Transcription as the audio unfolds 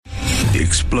The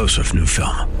explosive new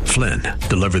film, Flynn,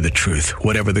 deliver the truth,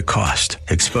 whatever the cost,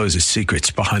 exposes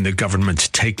secrets behind the government's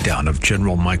takedown of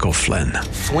General Michael Flynn.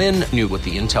 Flynn knew what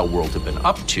the intel world had been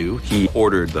up to. He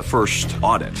ordered the first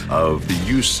audit of the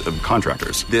use of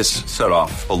contractors. This set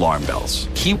off alarm bells.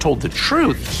 He told the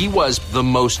truth. He was the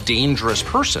most dangerous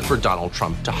person for Donald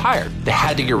Trump to hire. They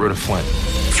had to get rid of Flynn.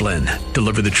 Flynn,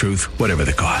 deliver the truth, whatever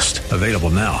the cost. Available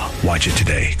now. Watch it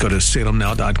today. Go to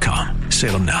salemnow.com.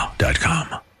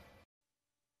 salemnow.com.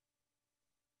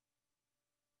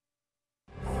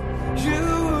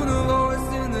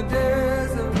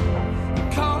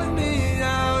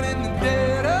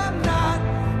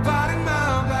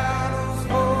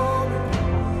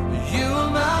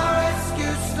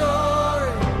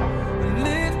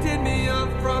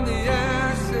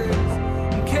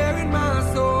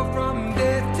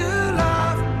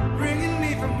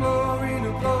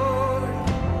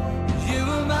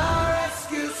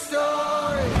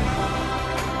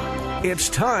 It's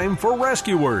time for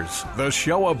Rescuers, the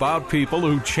show about people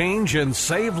who change and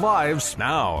save lives.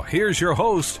 Now, here's your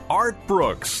host, Art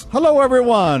Brooks. Hello,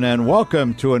 everyone, and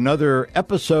welcome to another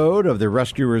episode of the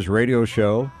Rescuers Radio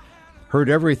Show. Heard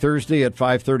every Thursday at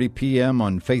 5:30 p.m.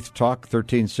 on Faith Talk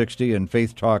 1360 and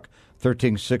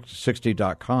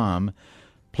faithtalk1360.com.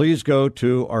 Please go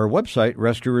to our website,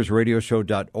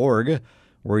 rescuersradioshow.org,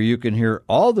 where you can hear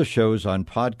all the shows on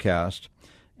podcast.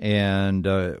 And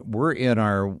we're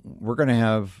going to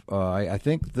have, I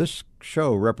think this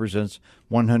show represents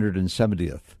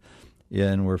 170th,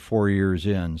 and we're 4 years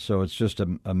in. So it's just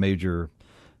a major,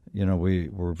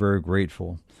 we're very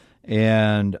grateful.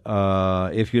 And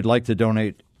if you'd like to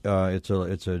donate, it's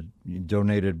a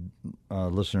donated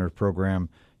listener program.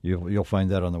 You'll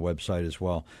find that on the website as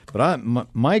well. But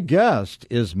my guest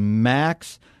is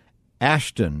Max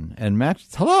Ashton. And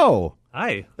Max, hello.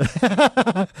 Hi.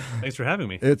 Thanks for having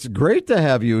me. It's great to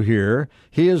have you here.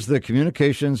 He is the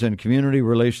Communications and Community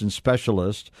Relations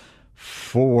Specialist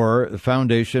for the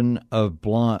Foundation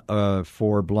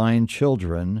for Blind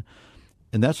Children,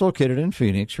 and that's located in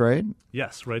Phoenix, right?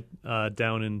 Yes, right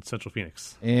down in Central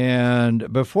Phoenix.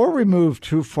 And before we move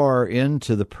too far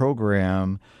into the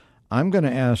program, I'm going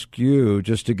to ask you,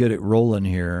 just to get it rolling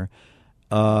here,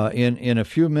 in a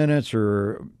few minutes,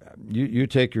 or you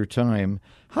take your time,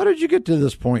 how did you get to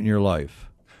this point in your life?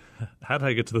 How did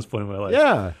I get to this point in my life?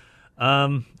 Yeah.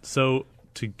 So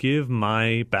to give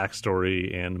my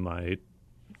backstory and my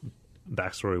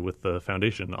backstory with the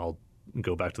foundation, I'll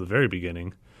go back to the very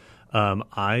beginning.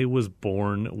 I was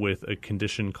born with a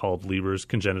condition called Leber's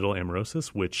congenital amaurosis,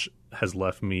 which has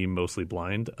left me mostly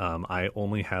blind. I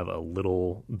only have a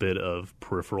little bit of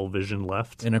peripheral vision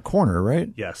left. In a corner,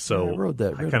 right? Yes. So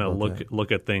yeah, I kind of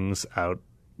look at things out,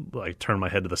 like turn my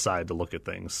head to the side to look at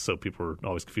things, so people are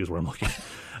always confused where I'm looking.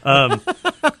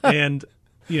 And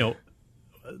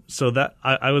so that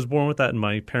I was born with that, and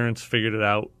my parents figured it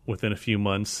out within a few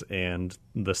months. And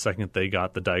the second they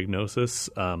got the diagnosis,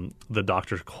 the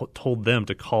doctor told them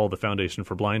to call the Foundation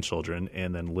for Blind Children,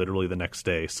 and then literally the next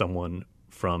day, someone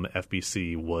from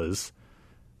FBC was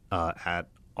at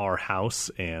our house,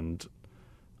 and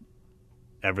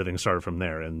everything started from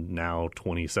there. And now,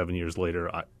 27 years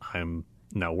later, I'm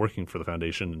now working for the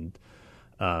foundation,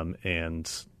 and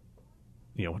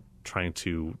trying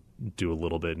to do a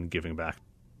little bit and giving back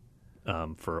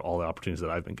for all the opportunities that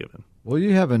I've been given. Well,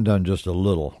 you haven't done just a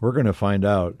little. We're going to find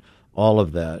out all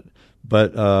of that,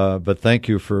 but thank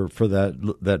you for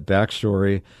that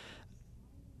backstory.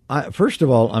 First of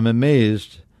all, I'm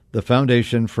amazed the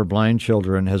Foundation for Blind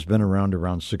Children has been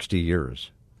around 60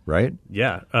 years, right?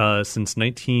 Yeah, since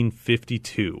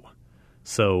 1952.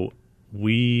 So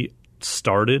we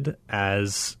started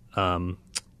as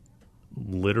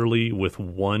literally with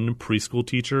one preschool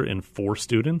teacher and 4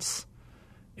 students,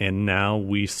 and now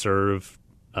we serve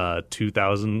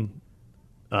 2,000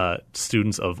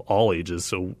 students of all ages.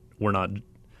 So we're not,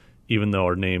 even though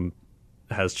our name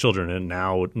has children, and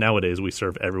nowadays we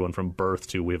serve everyone from birth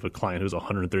to, we have a client who's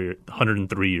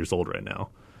 103 years old right now.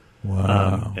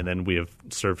 Wow. And then we have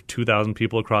served 2,000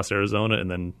 people across Arizona,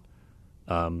 and then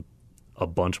a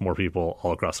bunch more people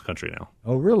all across the country now.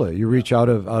 Oh, really? You reach out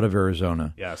of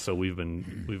Arizona? Yeah. So we've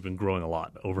been growing a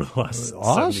lot over the last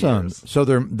awesome. 70 years. So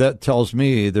that tells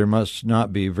me there must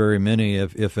not be very many,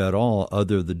 if at all,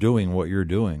 other than doing what you're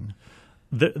doing.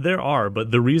 There are,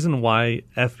 but the reason why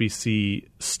FBC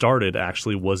started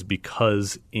actually was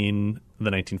because in the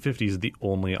 1950s, the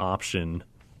only option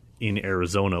in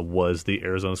Arizona was the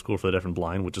Arizona School for the Deaf and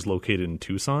Blind, which is located in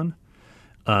Tucson.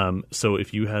 So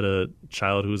if you had a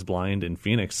child who was blind in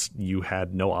Phoenix, you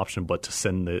had no option but to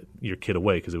send your kid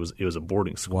away because it was a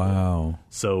boarding school. Wow.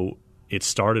 So it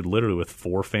started literally with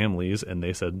 4 families, and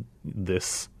they said,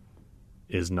 this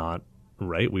is not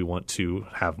right. We want to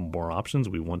have more options.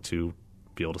 We want to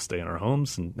be able to stay in our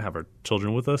homes and have our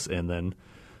children with us. And then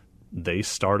they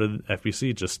started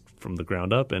FBC just from the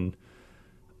ground up, and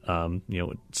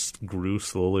it grew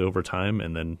slowly over time,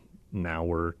 and then now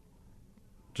we're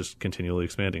just continually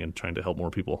expanding and trying to help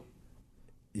more people.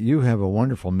 You have a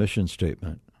wonderful mission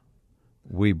statement.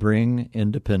 We bring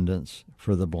independence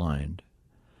for the blind.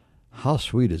 How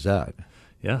sweet is that?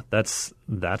 Yeah, that's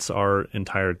our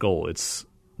entire goal. It's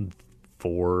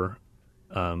for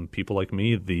people like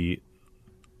me. The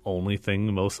only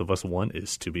thing most of us want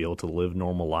is to be able to live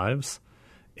normal lives,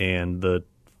 and the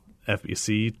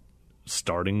FBC,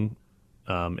 starting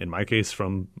in my case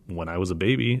from when I was a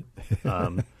baby,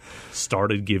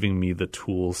 started giving me the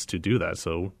tools to do that.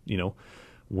 So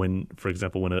for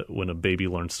example, when a baby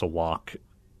learns to walk,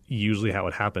 usually how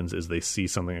it happens is they see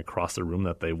something across the room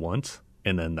that they want,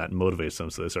 and then that motivates them,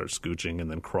 so they start scooching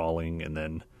and then crawling and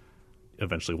then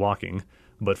eventually walking.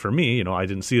 But for me, I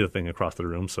didn't see the thing across the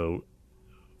room, so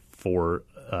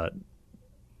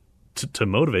to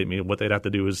motivate me, what they'd have to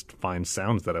do is find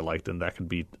sounds that I liked, and that could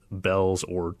be bells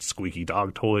or squeaky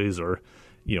dog toys or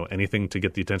anything to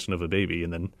get the attention of a baby.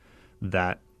 And then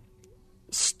that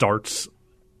starts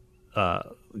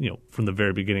from the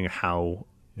very beginning how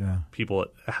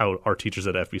our teachers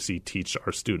at FBC teach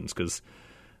our students, because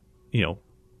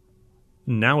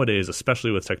nowadays,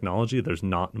 especially with technology, there's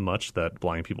not much that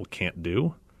blind people can't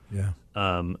do.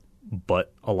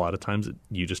 But a lot of times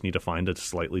you just need to find a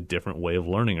slightly different way of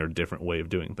learning or a different way of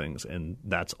doing things, and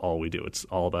that's all we do. It's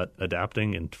all about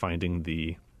adapting and finding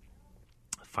the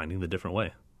different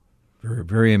way. Very,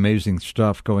 very amazing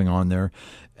stuff going on there.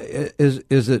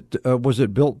 Was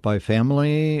it built by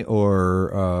family,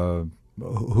 or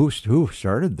who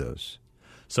started this?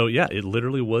 So yeah, it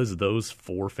literally was those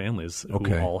 4 families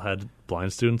who all had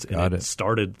blind students, and it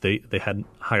started. They had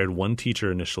hired one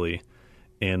teacher initially,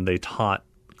 and they taught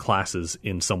classes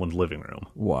in someone's living room.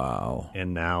 Wow.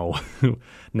 And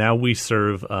now we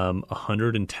serve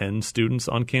 110 students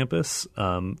on campus,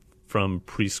 from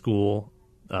preschool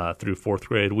through 4th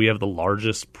grade. We have the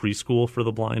largest preschool for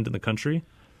the blind in the country.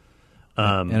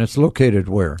 And it's located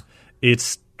where?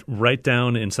 It's right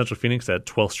down in Central Phoenix at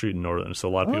 12th Street in Northern. So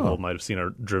a lot of people might have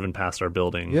seen driven past our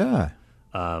building. Yeah.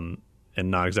 And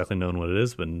not exactly known what it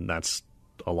is, but that's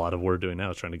a lot of what we're doing now,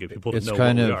 is trying to get people to know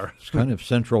what we are. It's kind of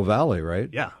Central Valley, right?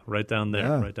 Yeah, right down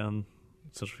there, right down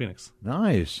Central Phoenix.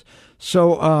 Nice.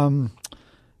 So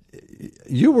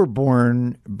you were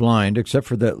born blind, except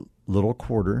for that little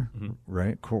quarter,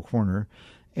 right? Corner.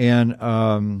 And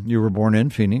you were born in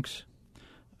Phoenix.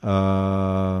 This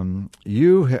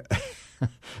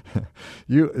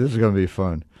is going to be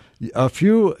fun.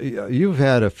 You've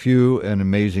had a few and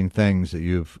amazing things that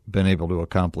you've been able to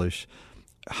accomplish.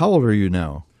 How old are you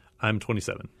now? I'm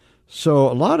 27.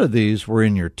 So a lot of these were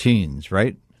in your teens,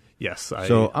 right? Yes.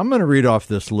 So I'm going to read off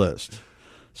this list.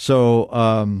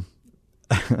 So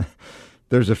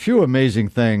there's a few amazing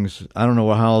things. I don't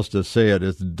know how else to say it.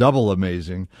 It's double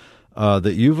amazing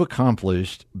that you've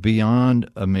accomplished beyond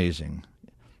amazing.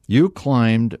 You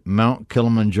climbed Mount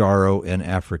Kilimanjaro in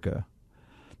Africa.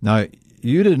 Now,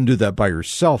 you didn't do that by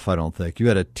yourself, I don't think. You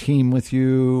had a team with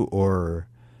you, or...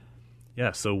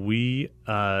 Yeah, so we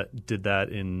did that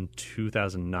in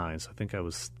 2009, so I think I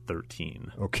was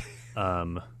 13. Okay.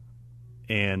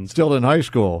 And still in high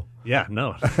school. Yeah,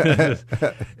 no.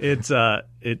 It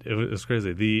was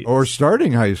crazy. Or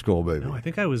starting high school, maybe. No, I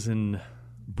think I was in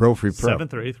Brophy Prep.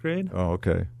 7th or 8th grade. Oh,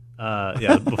 okay.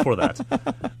 Yeah, before that.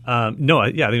 I think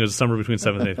it was a summer between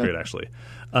 7th and 8th grade, actually.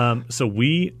 So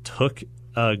we took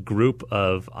a group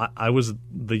of I was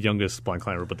the youngest blind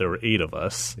climber, but there were 8 of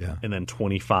us, and then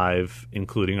 25,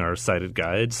 including our sighted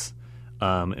guides,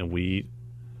 and we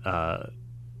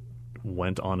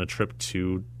went on a trip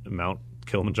to Mount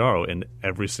Kilimanjaro, and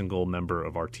every single member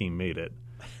of our team made it,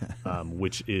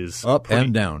 which is up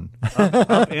and down,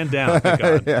 up and down. Thank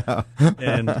God. Yeah.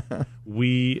 And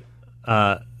we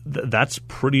that's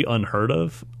pretty unheard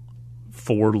of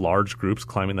for large groups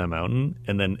climbing that mountain,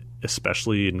 and then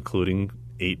especially including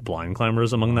 8 blind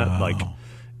climbers among that. Wow. Like,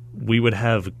 we would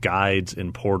have guides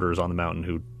and porters on the mountain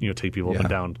who take people up and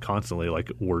down constantly.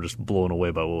 Like, we're just blown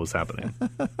away by what was happening.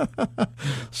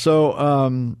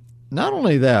 So not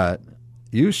only that,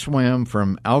 you swam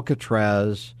from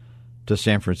Alcatraz to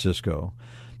San Francisco.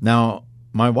 Now,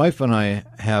 my wife and I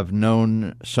have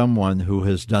known someone who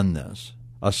has done this,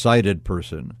 a sighted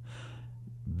person.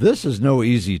 This is no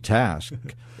easy task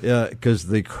because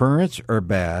the currents are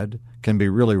bad, can be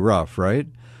really rough, right?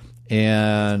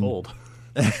 And it's cold.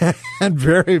 And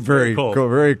very, very cold.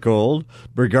 Very cold,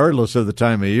 regardless of the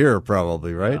time of year,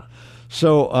 probably, right? Yeah.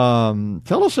 So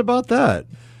tell us about that.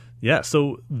 Yeah,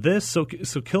 so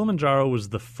Kilimanjaro was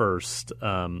the first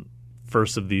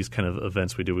of these kind of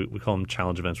events we do. We call them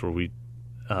challenge events, where we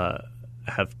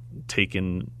have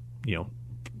taken,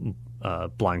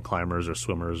 blind climbers or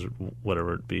swimmers or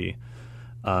whatever it be,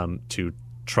 to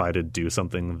try to do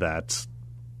something that,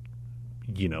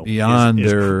 beyond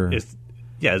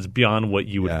it's beyond what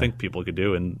you would think people could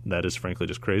do, and that is frankly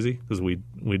just crazy, because we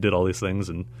did all these things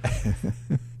and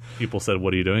people said,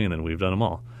 "What are you doing?" And then we've done them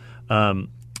all.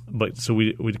 But so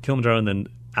we did Kilimanjaro, and then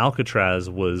Alcatraz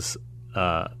was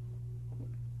a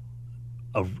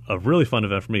really fun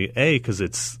event for me. Because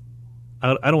it's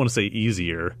I don't want to say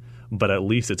easier, but at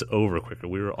least it's over quicker.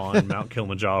 We were on Mount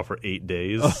Kilimanjaro for 8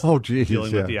 days. Oh, geez,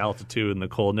 dealing with the altitude and the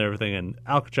cold and everything. And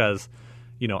Alcatraz,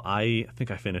 I think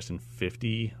I finished in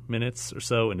 50 minutes or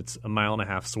so, and it's a 1.5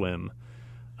 mile swim.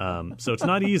 So it's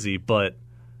not easy, but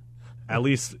at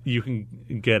least you can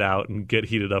get out and get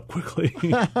heated up quickly.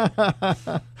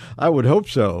 I would hope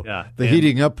so. Yeah, the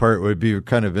heating up part would be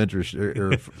kind of interesting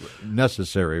or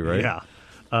necessary, right? Yeah.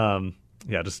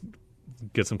 Just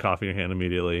get some coffee in your hand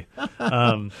immediately.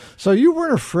 So you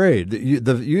weren't afraid.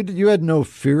 You had no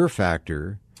fear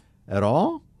factor at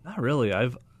all? Not really.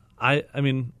 I've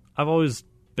always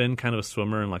been kind of a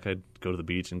swimmer, and like I'd go to the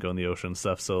beach and go in the ocean and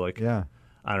stuff. So I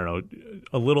don't know,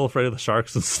 a little afraid of the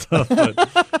sharks and stuff, but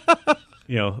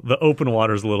the open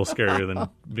water is a little scarier than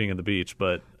being at the beach.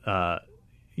 But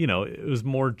it was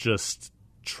more just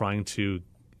trying to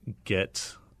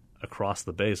get across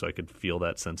the bay so I could feel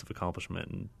that sense of accomplishment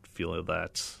and feel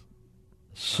that.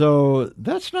 So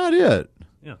that's not it.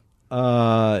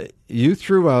 Yeah. You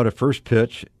threw out a first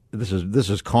pitch. This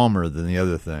is calmer than the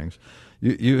other things.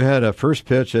 You had a first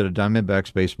pitch at a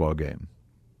Diamondbacks baseball game.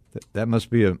 That must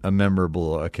be a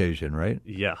memorable occasion, right?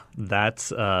 Yeah,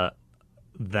 that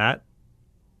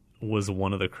was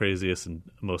one of the craziest and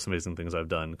most amazing things I've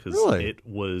done, because it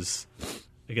was,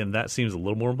 again, that seems a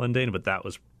little more mundane, but that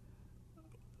was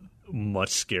much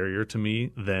scarier to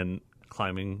me than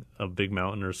climbing a big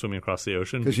mountain or swimming across the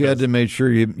ocean. Because you had to make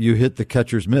sure you hit the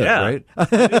catcher's mitt, right?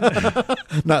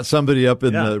 Not somebody up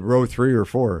in the row 3 or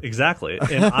 4. Exactly,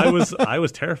 and I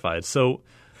was terrified. So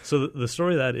the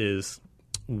story of that is,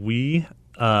 we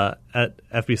at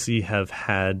FBC have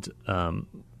had some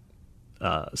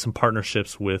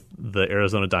partnerships with the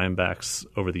Arizona Diamondbacks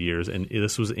over the years, and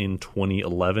this was in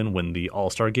 2011 when the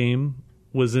All-Star Game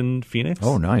was in Phoenix.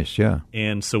 Oh, nice, yeah.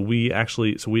 And so we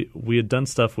had done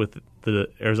stuff with the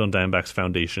Arizona Diamondbacks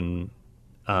Foundation,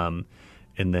 and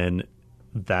then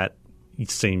that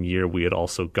same year we had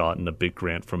also gotten a big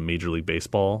grant from Major League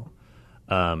Baseball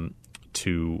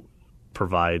to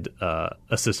provide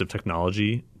assistive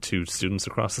technology to students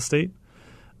across the state.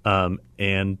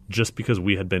 And just because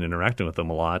we had been interacting with them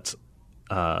a lot,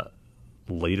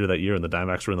 later that year, and the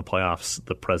Diamondbacks were in the playoffs,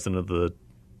 the president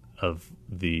of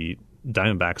the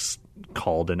Diamondbacks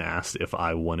called and asked if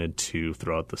I wanted to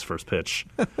throw out this first pitch.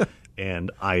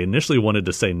 And I initially wanted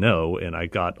to say no, and I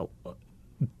got,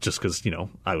 just because,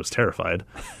 I was terrified.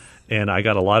 And I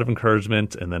got a lot of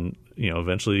encouragement, and then,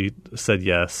 eventually said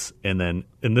yes. And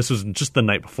this was just the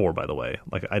night before, by the way.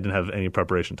 Like, I didn't have any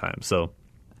preparation time. So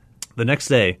the next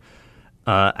day,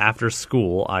 after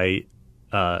school, I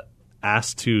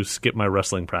asked to skip my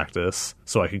wrestling practice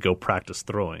so I could go practice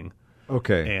throwing.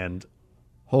 Okay. And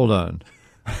hold on.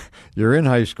 You're in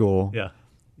high school. Yeah.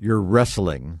 You're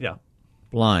wrestling. Yeah.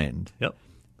 Blind. Yep.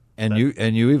 And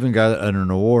you even got an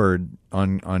award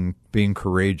on being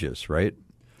courageous, right?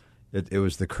 It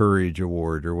was the Courage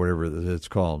Award or whatever it's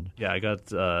called. Yeah, I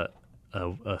got a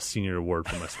senior award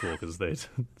from my school because they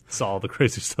saw all the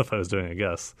crazy stuff I was doing, I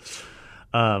guess.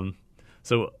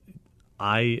 So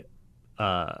I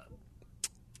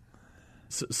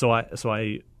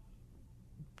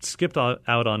skipped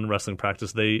out on wrestling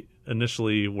practice. They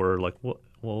initially were like,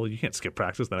 well, you can't skip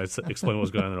practice. Then I explained what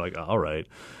was going on. They're like, all right.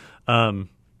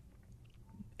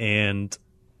 And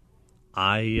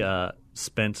I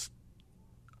spent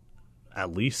at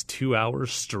least 2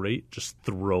 hours straight just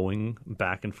throwing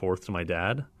back and forth to my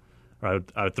dad. Or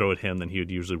I would throw at him, then he would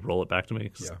usually roll it back to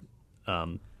me.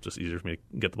 Just easier for me to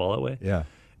get the ball that way. Yeah.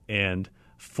 And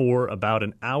for about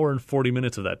an hour and 40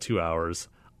 minutes of that 2 hours,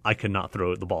 I could not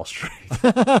throw the ball straight.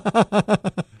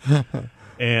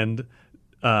 And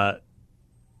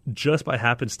just by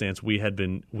happenstance, we had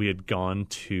gone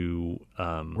to.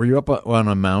 Were you up on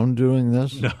a mound doing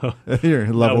this? No,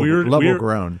 level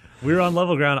ground. We were on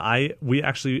level ground. We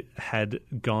actually had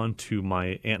gone to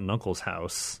my aunt and uncle's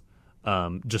house,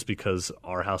 just because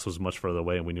our house was much further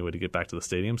away and we knew we had to get back to the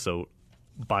stadium. So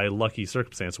by lucky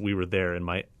circumstance, we were there, and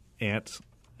my aunt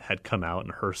had come out,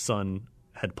 and her son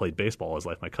had played baseball his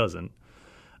life, my cousin.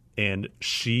 And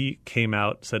she came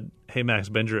out, said, "Hey, Max,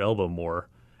 bend your elbow more."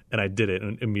 And I did it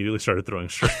and immediately started throwing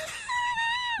straight.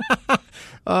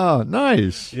 Oh,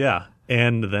 nice. Yeah.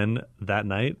 And then that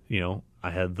night,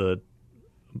 I had the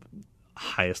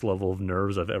highest level of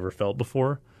nerves I've ever felt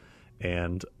before.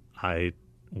 And I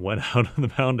went out on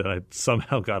the mound and I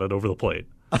somehow got it over the plate.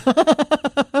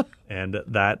 And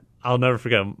that, I'll never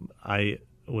forget. I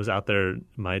was out there.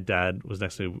 My dad was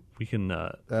next to me. We can.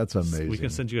 That's amazing. We can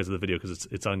send you guys the video because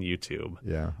it's on YouTube.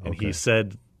 Yeah. Okay. And he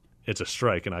said it's a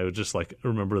strike, and I would just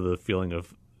remember the feeling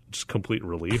of just complete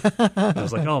relief. I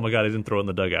was like, oh my God, I didn't throw it in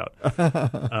the dugout.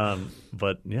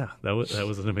 But yeah, that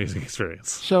was an amazing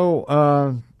experience.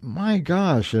 So, my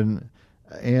gosh, and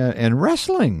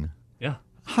wrestling. Yeah.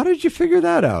 How did you figure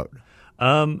that out?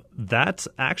 That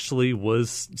actually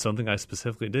was something I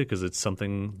specifically did because it's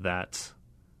something that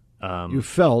you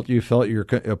felt your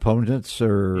opponents,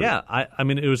 or yeah. I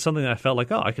mean, it was something that I felt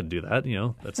like, oh, I could do that.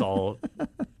 That's all.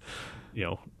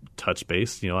 Touch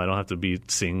base. I don't have to be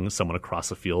seeing someone across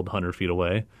the field 100 feet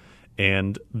away.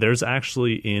 And there's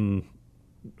actually in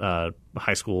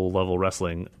high school level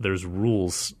wrestling, there's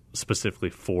rules specifically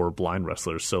for blind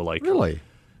wrestlers. So really,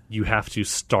 you have to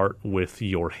start with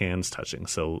your hands touching.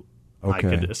 So okay. I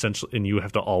could essentially, and you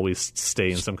have to always stay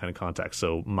in some kind of contact.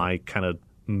 So my kind of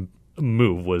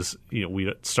move was,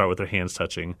 we start with their hands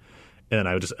touching, and then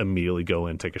I would just immediately go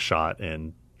in, take a shot,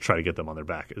 and try to get them on their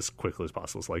back as quickly as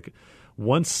possible. So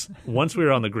once we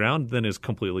were on the ground, then it's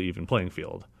completely even playing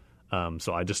field.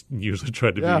 So I just usually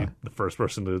tried to be the first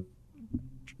person to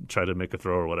try to make a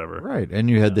throw or whatever. Right, and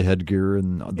you had the headgear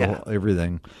and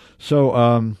everything.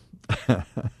 So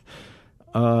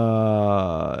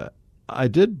I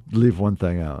did leave one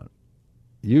thing out.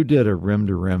 You did a rim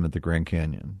to rim at the Grand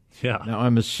Canyon. Yeah. Now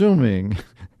I'm assuming.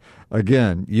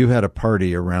 Again, you had a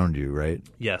party around you, right?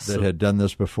 Yes. That had done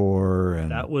this before.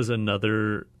 And that was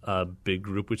another big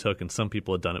group we took, and some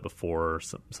people had done it before.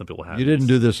 Some people hadn't. You didn't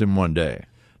do this in one day.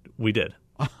 We did.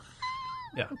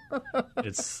 Yeah.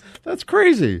 That's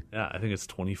crazy. Yeah, I think it's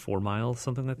 24 miles,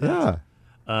 something like that.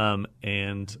 Yeah.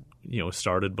 And,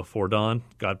 started before dawn,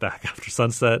 got back after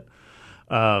sunset.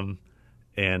 And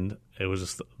it was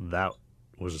just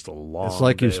a long It's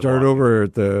like you start over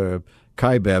at the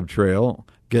Kaibab Trail,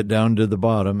 get down to the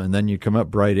bottom, and then you come up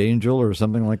Bright Angel or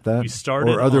something like that?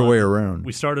 Or other way around?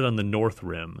 We started on the North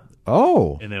Rim.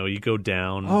 Oh. And then you go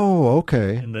down. Oh,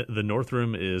 okay. And the North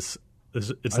Rim it's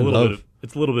a little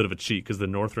bit of a cheat because the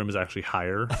North Rim is actually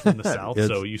higher than the South,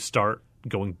 so you start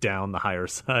going down the higher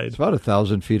side. It's about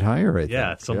 1,000 feet higher, I think.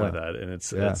 Yeah, something like that. And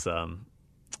it's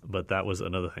but that was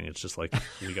another thing. It's just like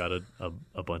we got a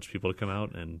bunch of people to come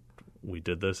out, and we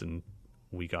did this, and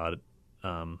we got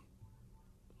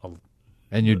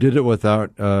and you did it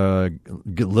without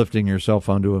lifting yourself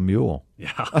onto a mule.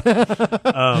 Yeah.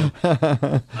 I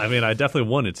mean, I definitely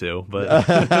wanted to, but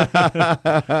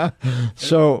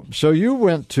So you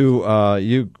went to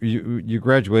you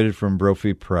graduated from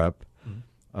Brophy Prep.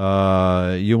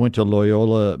 Mm-hmm. You went to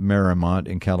Loyola Marymount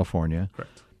in California.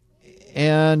 Correct.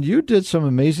 And you did some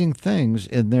amazing things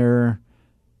in their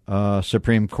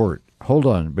Supreme Court. Hold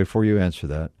on before you answer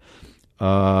that.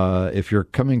 If you're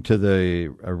coming to the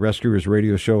Rescuers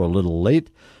Radio Show a little late,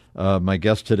 my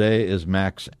guest today is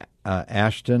Max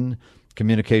Ashton,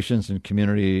 Communications and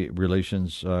Community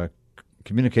Relations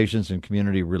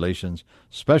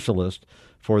Specialist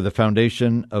for the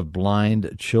Foundation of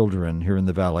Blind Children here in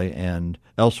the Valley and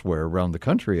elsewhere around the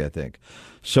country, I think.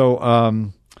 So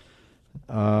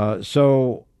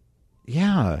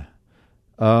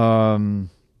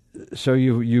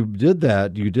you did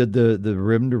that. You did the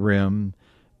rim to rim,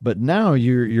 but now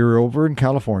you're over in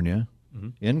California, mm-hmm.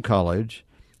 in college,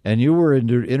 and you were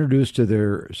introduced to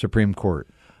their Supreme Court,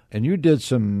 and you did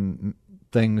some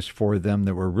things for them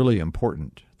that were really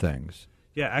important things.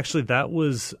 Yeah, actually, that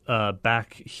was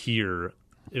back here.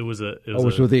 It was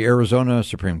with the Arizona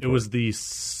Supreme Court. It was the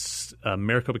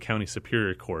Maricopa County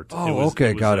Superior Court. Oh,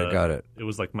 okay, got it. It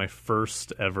was like my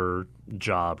first ever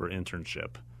job or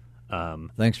internship.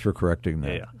 Thanks for correcting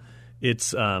that. Yeah.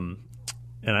 It's and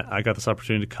I got this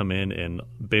opportunity to come in, and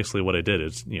basically what I did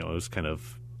is, it was kind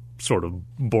of sort of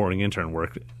boring intern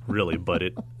work, really, but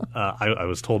I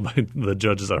was told by the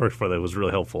judges I worked for that it was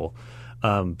really helpful.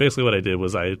 Basically what I did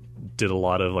was I did a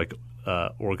lot of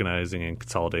organizing and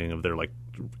consolidating of their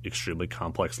extremely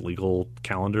complex legal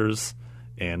calendars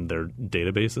and their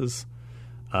databases,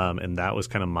 and that was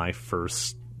kind of my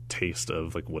first taste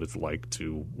of what it's like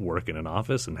to work in an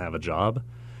office and have a job.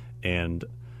 And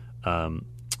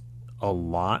a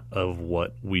lot of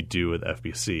what we do at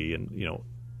FBC, and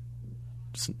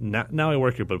now I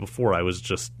work here, but before I was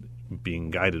just being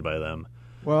guided by them.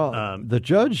 Well, the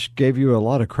judge gave you a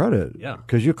lot of credit,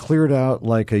 because you cleared out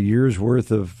like a year's worth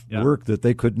of work that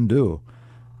they couldn't do.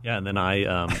 Yeah, and then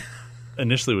I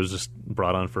initially was just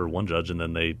brought on for one judge, and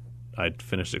then I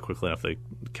finished it quickly enough. They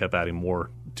kept adding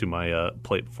more to my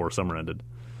plate before summer ended.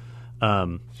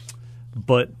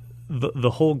 But the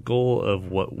whole goal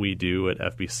of what we do at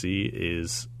FBC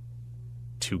is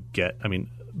to get,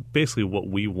 basically what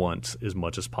we want as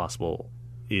much as possible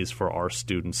is for our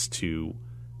students to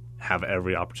have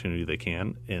every opportunity they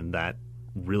can, and that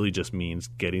really just means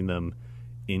getting them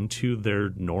into their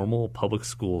normal public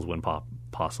schools when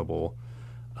possible,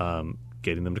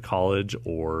 getting them to college,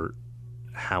 or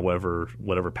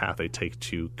whatever path they take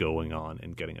to going on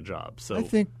and getting a job. So I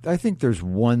think there's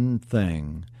one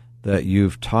thing that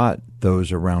you've taught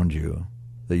those around you,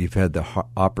 that you've had the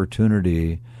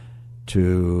opportunity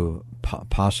to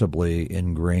possibly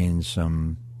ingrain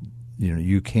some,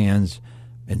 you cans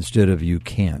instead of you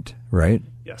can't, right?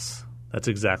 Yes, that's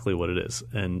exactly what it is.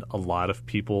 And a lot of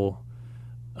people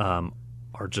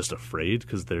are just afraid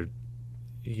because they're,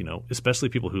 especially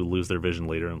people who lose their vision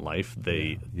later in life,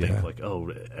 they think like,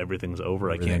 oh, everything's over,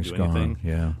 I can't do anything.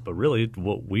 Yeah. But really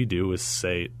what we do is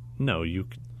say, no, you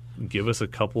give us a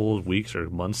couple of weeks or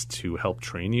months to help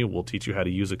train you. We'll teach you how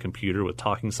to use a computer with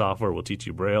talking software. We'll teach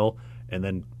you Braille, and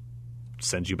then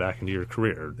send you back into your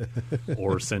career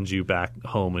or send you back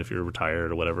home if you're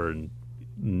retired or whatever,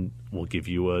 and we'll give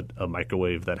you a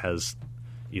microwave that has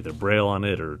either Braille on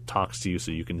it or talks to you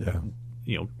so you can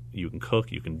you can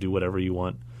cook, you can do whatever you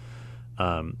want,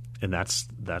 and that's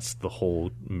the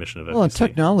whole mission of FBC. Well, and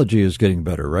technology is getting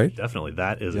better, right? Definitely,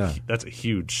 that's a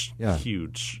huge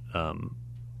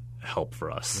help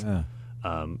for us.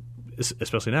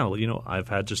 Especially now, I've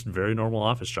had just very normal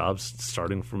office jobs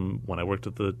starting from when I worked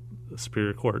at the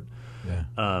Superior Court.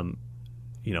 I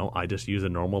just use a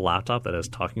normal laptop that has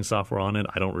talking software on it.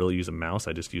 I don't really use a mouse.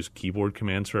 I just use keyboard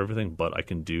commands for everything, but I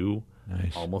can do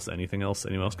almost anything else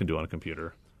anyone else can do on a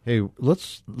computer. Hey,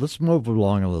 let's move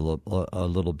along a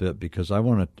little bit, because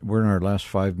we're in our last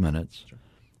 5 minutes,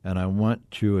 and I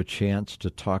want you a chance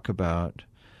to talk about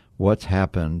what's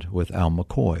happened with Al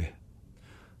McCoy.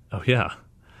 Oh yeah.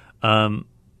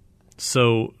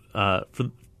 So for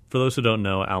those who don't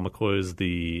know, Al McCoy is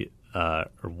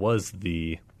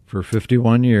for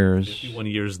 51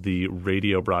 years. The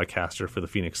radio broadcaster for the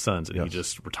Phoenix Suns, and he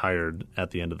just retired at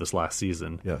the end of this last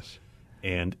season. Yes.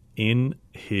 And in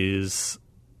his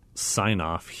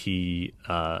sign-off, he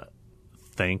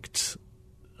thanked,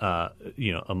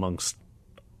 amongst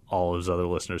all of his other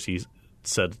listeners, he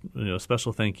said,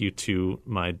 special thank you to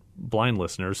my blind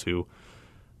listeners who,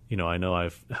 I know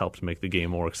I've helped make the game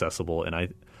more accessible.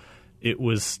 And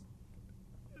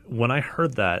when I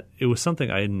heard that, it was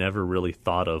something I had never really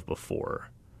thought of before,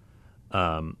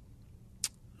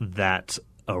 that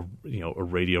a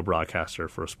radio broadcaster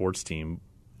for a sports team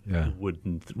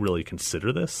wouldn't really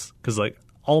consider this. Because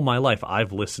all my life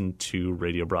I've listened to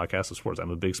radio broadcasts of sports. I'm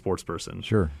a big sports person.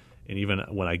 Sure. And even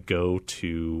when I go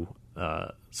to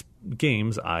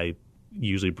games, I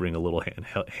usually bring a little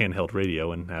handheld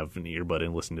radio and have an earbud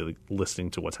and listening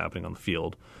to what's happening on the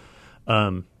field, or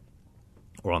on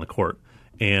the court.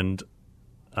 And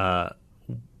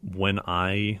when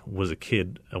I was a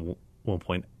kid, at one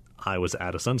point, I was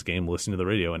at a Suns game listening to the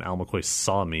radio, and Al McCoy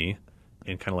saw me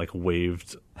and kind of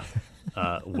waved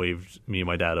me and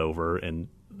my dad over, and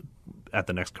at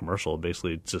the next commercial,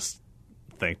 basically just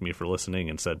thanked me for listening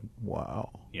and said,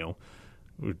 "Wow,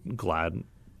 we're glad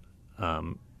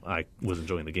I was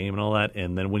enjoying the game and all that."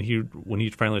 And then when he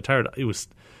finally retired,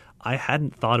 I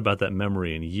hadn't thought about that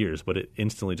memory in years, but it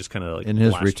instantly just kind of in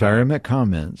his retirement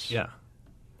comments. Yeah,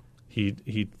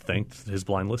 he thanked his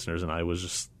blind listeners, and I was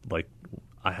just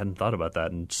I hadn't thought about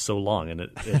that in so long, and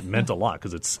it meant a lot,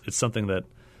 because it's something that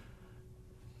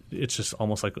it's just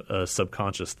almost like a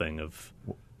subconscious thing of,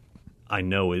 I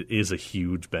know it is a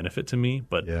huge benefit to me,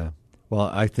 but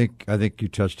well, I think you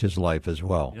touched his life as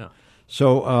well. Yeah.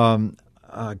 So,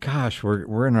 gosh,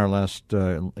 we're in our last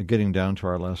getting down to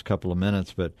our last couple of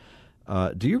minutes, but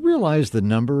do you realize the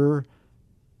number?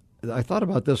 I thought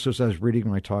about this as I was reading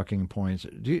my talking points.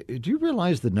 Do you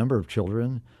realize the number of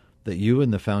children that you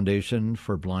and the Foundation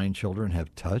for Blind Children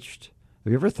have touched?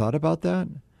 Have you ever thought about that?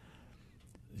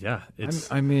 Yeah,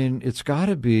 it's got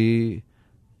to be.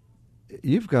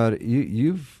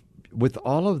 You've with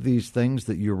all of these things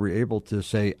that you were able to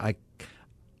say, I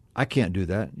can't do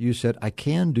that. You said, I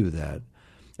can do that.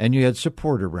 And you had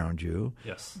support around you.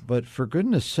 Yes. But for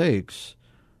goodness sakes,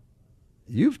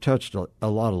 you've touched a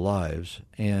lot of lives,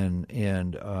 and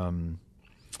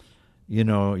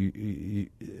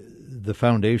the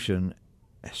foundation,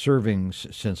 serving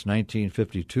since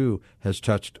 1952, has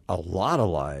touched a lot of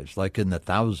lives, like in the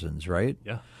thousands, right?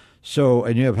 Yeah. So,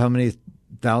 and you have how many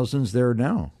thousands there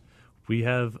now? We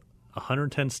have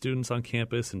 110 students on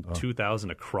campus and 2,000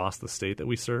 across the state that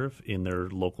we serve in their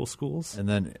local schools, and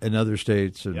then in other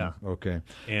states. And, yeah. Okay.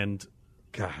 And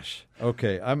gosh,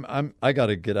 okay, I got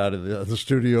to get out of the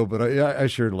studio, but I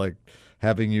sure like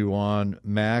having you on.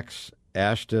 Max,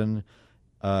 Ashton,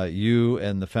 you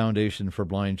and the Foundation for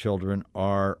Blind Children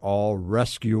are all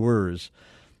rescuers.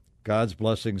 God's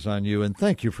blessings on you, and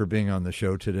thank you for being on the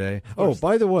show today. Oh,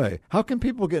 by the way, how can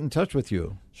people get in touch with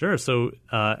you? Sure. So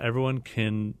everyone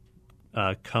can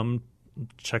come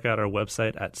check out our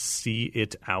website at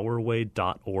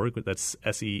seeitourway.org. That's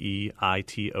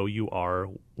SEEITOUR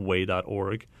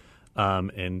way.org.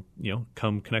 And,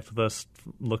 come connect with us.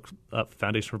 Look up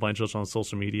Foundation for Blind Children on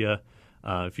social media.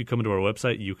 If you come into our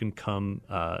website, you can come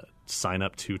sign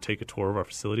up to take a tour of our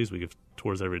facilities. We give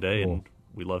tours every day, and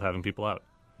we love having people out.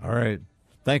 All right.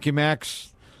 Thank you,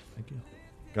 Max. Thank you.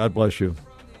 God bless you.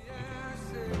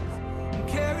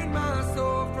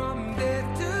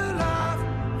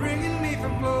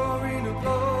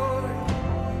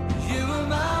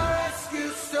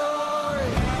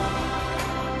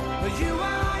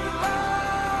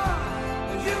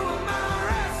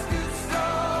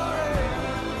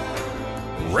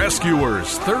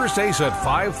 Rescuers, Thursdays at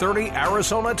 5:30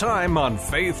 Arizona time on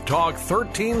Faith Talk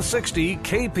 1360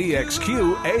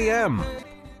 KPXQ AM.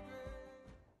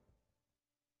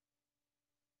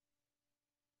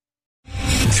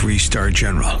 Three-star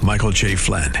General Michael J.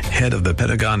 Flynn, head of the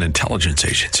Pentagon Intelligence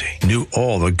Agency, knew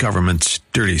all the government's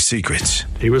dirty secrets.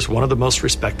 He was one of the most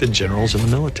respected generals in the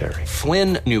military.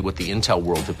 Flynn knew what the intel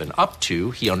world had been up to.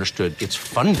 He understood its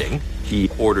funding. He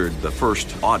ordered the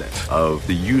first audit of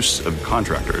the use of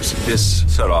contractors. This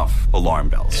set off alarm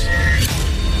bells.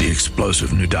 The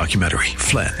explosive new documentary,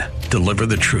 Flynn, Deliver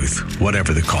the Truth,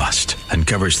 Whatever the Cost,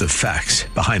 uncovers the facts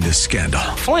behind this scandal.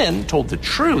 Flynn told the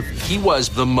truth. He was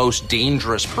the most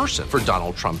dangerous person for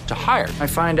Donald Trump to hire. I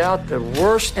find out the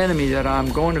worst enemy that I'm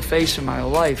going to face in my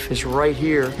life is right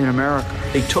here in America.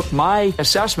 They took my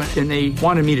assessment and they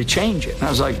wanted me to change it. And I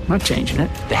was like, I'm not changing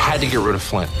it. They had to get rid of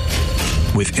Flynn.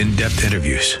 With in-depth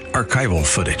interviews, archival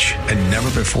footage, and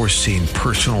never-before-seen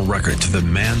personal records of the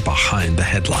man behind the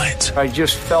headlines. I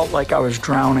just felt like I was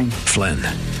drowning. Flynn,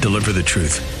 Deliver the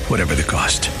Truth, Whatever the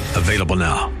Cost. Available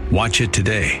now. Watch it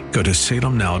today. Go to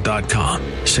salemnow.com.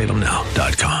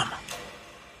 salemnow.com.